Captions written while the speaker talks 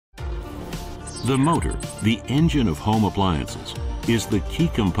The motor, the engine of home appliances, is the key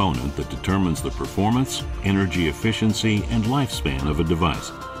component that determines the performance, energy efficiency, and lifespan of a device.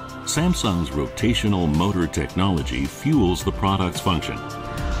 Samsung's rotational motor technology fuels the product's function.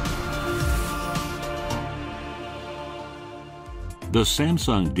 The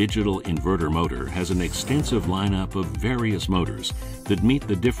Samsung Digital Inverter Motor has an extensive lineup of various motors that meet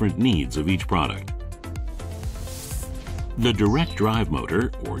the different needs of each product. The direct drive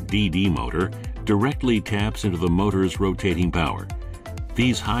motor, or DD motor, directly taps into the motor's rotating power.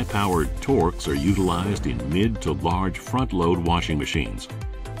 These high-powered torques are utilized in mid to large front-load washing machines.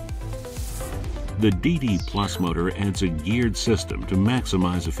 The DD Plus motor adds a geared system to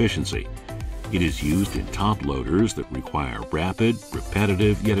maximize efficiency. It is used in top loaders that require rapid,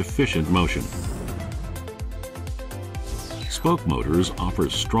 repetitive, yet efficient motion. Spoke motors offer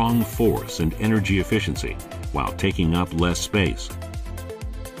strong force and energy efficiency while taking up less space.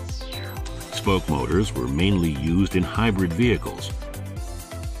 Spoke motors were mainly used in hybrid vehicles.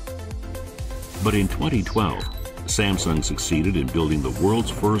 But in 2012, Samsung succeeded in building the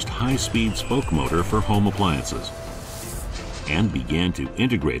world's first high-speed spoke motor for home appliances and began to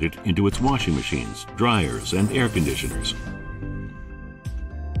integrate it into its washing machines, dryers, and air conditioners.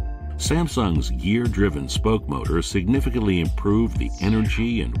 Samsung's gear-driven spoke motor significantly improved the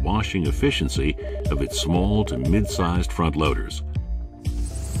energy and washing efficiency of its small to mid-sized front loaders.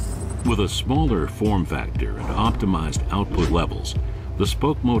 With a smaller form factor and optimized output levels, the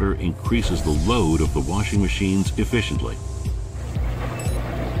spoke motor increases the load of the washing machines efficiently.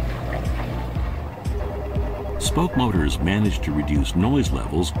 Spoke motors manage to reduce noise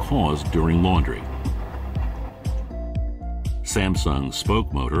levels caused during laundry. Samsung's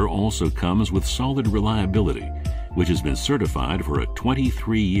spoke motor also comes with solid reliability, which has been certified for a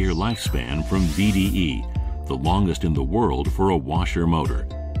 23-year lifespan from VDE, the longest in the world for a washer motor.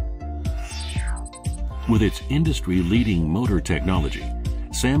 With its industry-leading motor technology,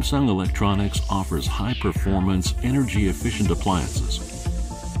 Samsung Electronics offers high-performance, energy-efficient appliances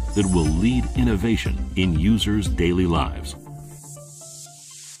that will lead innovation in users' daily lives.